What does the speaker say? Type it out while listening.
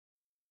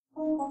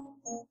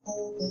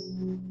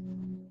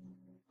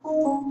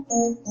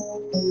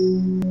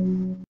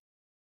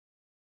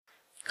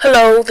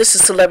Hello, this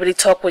is Celebrity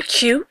Talk with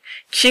Q.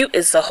 Q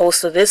is the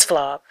host of this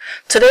vlog.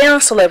 Today on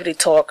Celebrity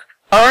Talk,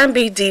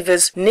 R&B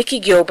divas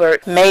Nicci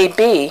Gilbert may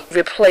be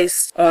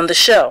replaced on the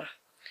show.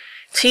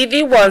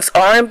 TV One's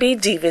R&B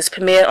Divas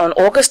premiered on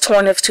August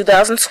 20th,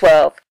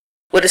 2012,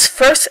 with its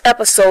first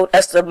episode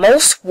as the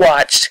most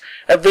watched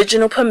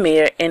original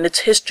premiere in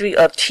the history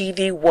of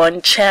TV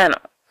One channel.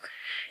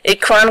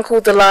 It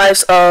chronicled the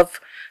lives of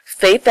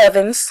Faith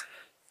Evans,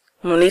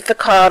 Monifah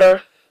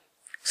Carter,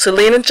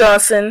 Syleena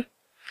Johnson,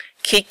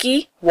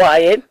 Keke,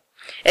 Wyatt,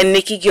 and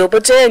Nicci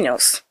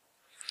Gilbert-Daniels.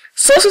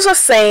 Sources are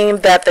saying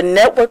that the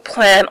network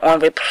planned on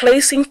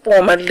replacing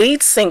former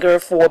lead singer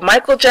for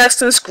Michael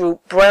Jackson's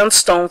group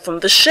Brownstone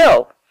from the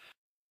show.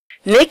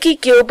 Nicci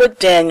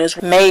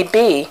Gilbert-Daniels may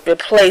be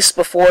replaced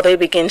before they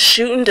begin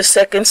shooting the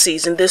second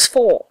season this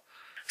fall.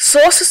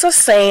 Sources are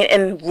saying,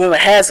 and rumor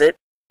has it,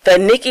 that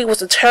Nicci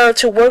was a terror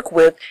to work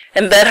with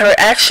and that her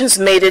actions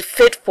made it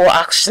fit for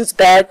Oxygen's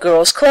Bad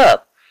Girls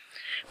Club.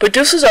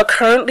 Producers are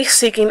currently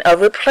seeking a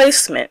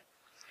replacement.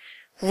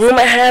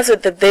 Rumor has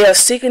it that they are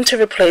seeking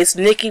to replace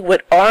Nicci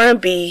with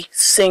R&B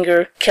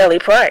singer Kelly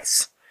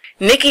Price.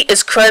 Nicci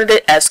is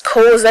credited as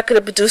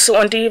co-executive producer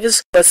on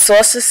Divas, but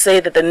sources say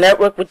that the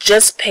network would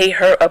just pay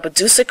her a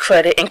producer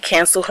credit and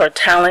cancel her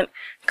talent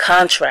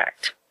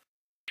contract.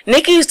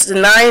 Nicci is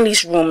denying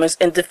these rumors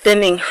and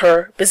defending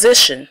her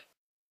position.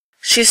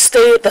 She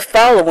stated the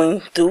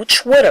following through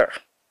Twitter.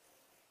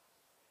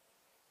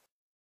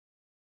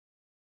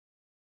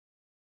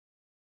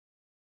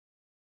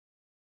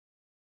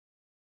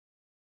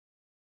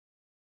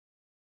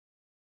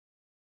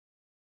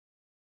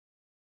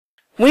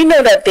 We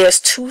know that there's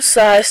two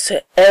sides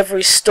to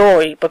every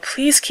story, but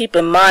please keep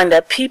in mind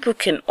that people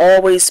can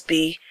always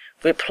be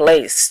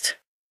replaced.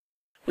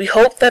 We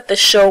hope that the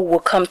show will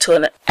come to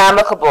an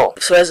amicable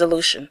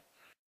resolution.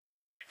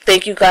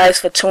 Thank you guys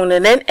for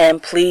tuning in,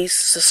 and please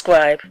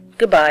subscribe.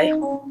 Goodbye.